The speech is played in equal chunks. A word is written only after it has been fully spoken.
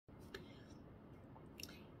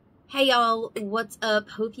Hey y'all, what's up?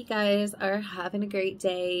 Hope you guys are having a great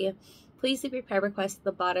day. Please leave your prayer request at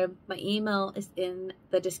the bottom. My email is in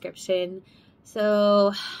the description.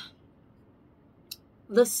 So,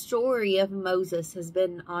 the story of Moses has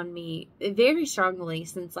been on me very strongly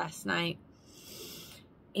since last night.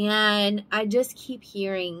 And I just keep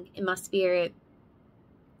hearing in my spirit,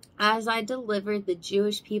 as I delivered the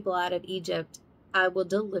Jewish people out of Egypt, I will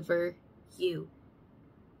deliver you.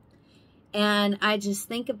 And I just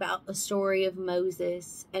think about the story of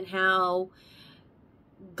Moses and how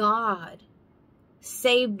God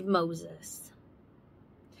saved Moses.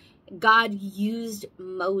 God used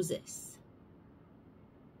Moses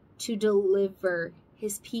to deliver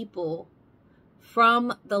his people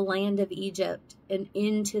from the land of Egypt and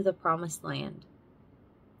into the promised land.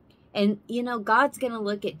 And, you know, God's going to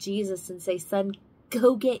look at Jesus and say, son,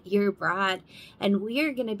 go get your bride. And we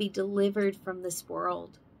are going to be delivered from this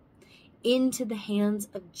world into the hands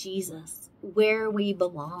of Jesus, where we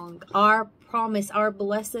belong. Our promise, our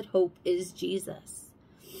blessed hope is Jesus.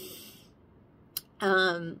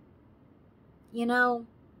 You know,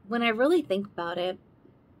 when I really think about it,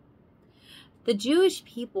 the Jewish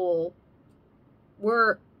people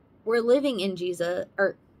were living in Jesus,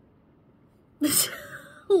 or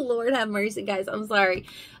Lord have mercy, guys. I'm sorry.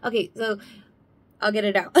 Okay, so I'll get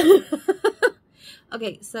it out.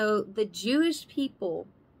 Okay, so the Jewish people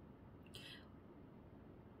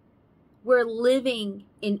were living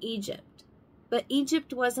in Egypt, but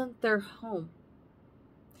Egypt wasn't their home.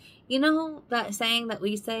 You know that saying that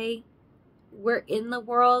we say, we're in the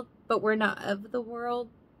world, but we're not of the world?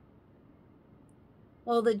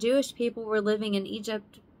 Well, the Jewish people were living in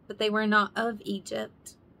Egypt, but they were not of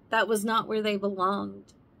Egypt. That was not where they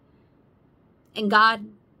belonged. And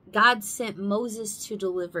God sent Moses to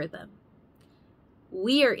deliver them.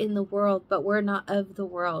 We are in the world, but we're not of the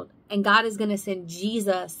world. And God is going to send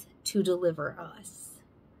Jesus to deliver us.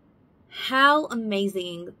 How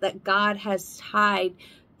amazing that God has tied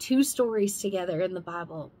two stories together in the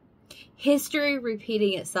Bible. History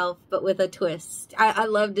repeating itself, but with a twist. I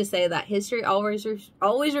love to say that. History always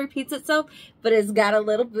repeats itself, but it's got a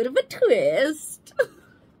little bit of a twist.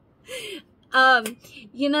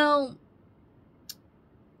 You know,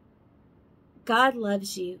 God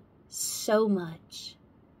loves you so much.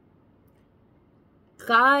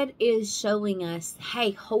 God is showing us, hey,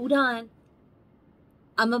 hold on.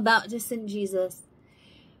 I'm about to send Jesus.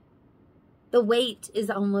 The wait is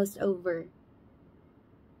almost over.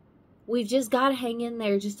 We've just got to hang in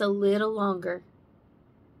there just a little longer.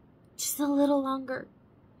 Just a little longer.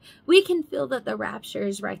 We can feel that the rapture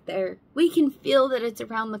is right there. We can feel that it's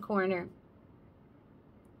around the corner.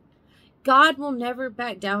 God will never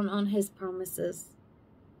back down on his promises.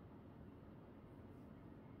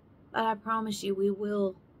 But I promise you, we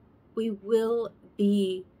will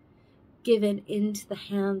be given into the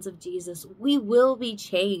hands of Jesus. We will be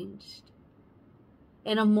changed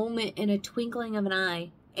in a moment, in a twinkling of an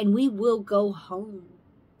eye, and we will go home.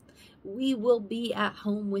 We will be at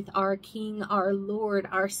home with our King, our Lord,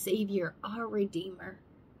 our Savior, our Redeemer.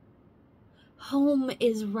 Home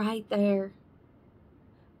is right there.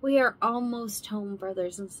 We are almost home,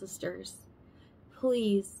 brothers and sisters.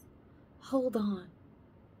 Please, hold on.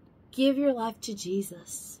 Give your life to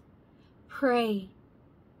Jesus. Pray.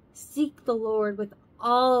 Seek the Lord with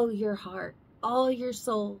all your heart, all your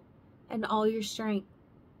soul, and all your strength.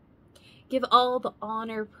 Give all the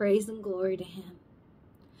honor, praise, and glory to him.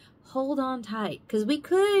 Hold on tight, because we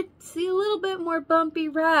could see a little bit more bumpy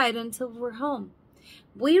ride until we're home.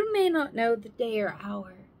 We may not know the day or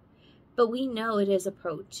hour, but we know it is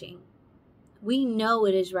approaching. We know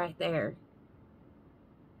it is right there.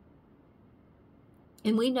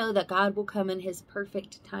 And we know that God will come in his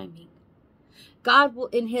perfect timing. God will,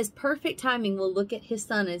 in his perfect timing, will look at his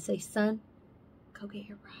son and say, son, go get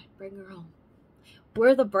your bride. Bring her home.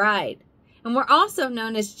 We're the bride. And we're also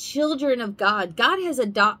known as children of God. God has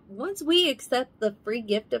adopted. Once we accept the free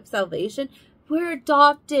gift of salvation, we're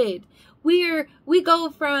adopted. We go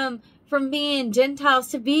from being Gentiles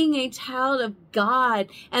to being a child of God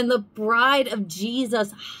and the bride of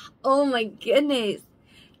Jesus. Oh my goodness.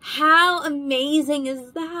 How amazing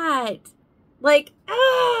is that? Like,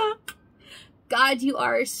 God, you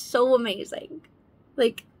are so amazing.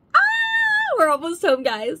 Like, we're almost home,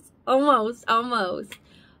 guys. Almost.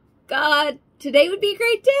 God, today would be a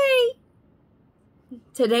great day.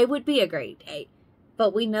 Today would be a great day.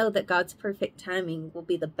 But we know that God's perfect timing will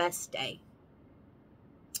be the best day.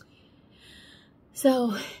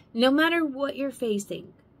 So, no matter what you're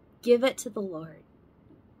facing, give it to the Lord.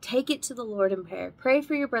 Take it to the Lord in prayer. Pray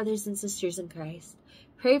for your brothers and sisters in Christ.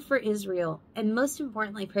 Pray for Israel. And most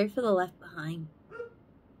importantly, pray for the left behind.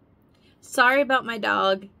 Sorry about my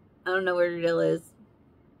dog. I don't know where Dill is.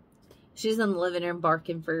 She's in the living room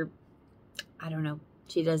barking for, I don't know.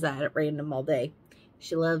 She does that at random all day.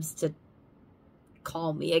 She loves to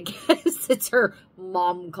call me, I guess. It's her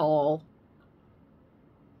mom call.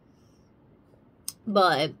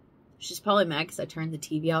 But she's probably mad because I turned the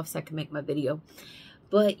TV off so I can make my video.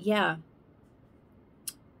 But yeah.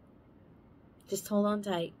 Just hold on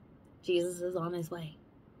tight. Jesus is on his way.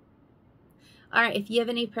 Alright, if you have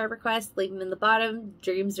any prayer requests, leave them in the bottom.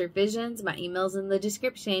 Dreams or visions, my email's in the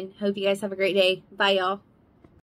description. Hope you guys have a great day. Bye, y'all.